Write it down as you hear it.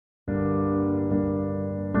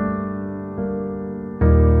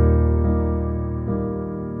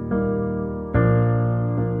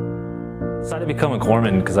decided to become a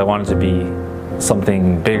corpsman because I wanted to be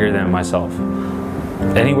something bigger than myself.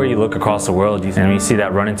 Anywhere you look across the world, you see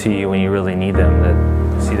that running to you when you really need them.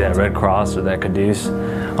 That you see that Red Cross or that Caduce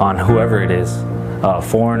on whoever it is,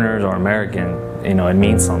 foreigners or American. You know, it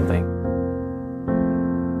means something.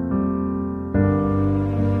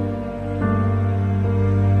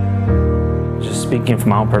 Just speaking from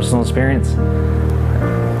my own personal experience,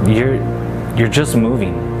 you're just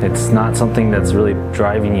moving. It's not something that's really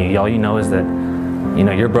driving you. All you know is that, you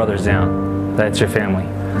know, your brother's down. That's your family.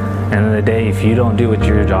 And in the day, if you don't do what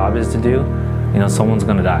your job is to do, you know, someone's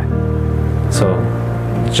gonna die. So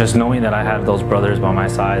just knowing that I have those brothers by my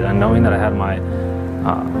side, and knowing that I had my,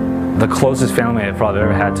 the closest family I've probably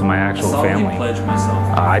ever had to my actual family.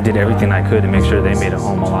 I did everything I could to make sure they made it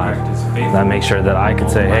home alive. That make sure that I could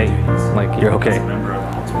say, hey, like, you're okay.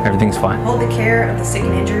 Everything's fine. Hold the care of the sick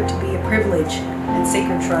and injured to be a privilege and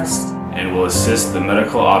sacred trust. And will assist the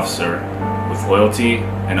medical officer with loyalty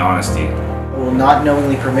and honesty. I will not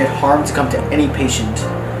knowingly permit harm to come to any patient.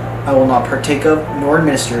 I will not partake of nor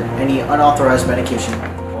administer any unauthorized medication.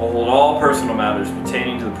 I will hold all personal matters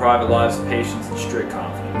pertaining to the private lives of patients in strict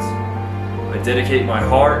confidence. I dedicate my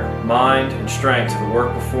heart, mind, and strength to the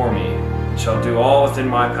work before me, and shall do all within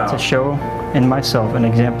my power to show in myself an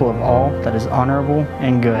example of all that is honorable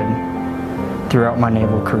and good throughout my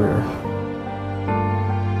naval career.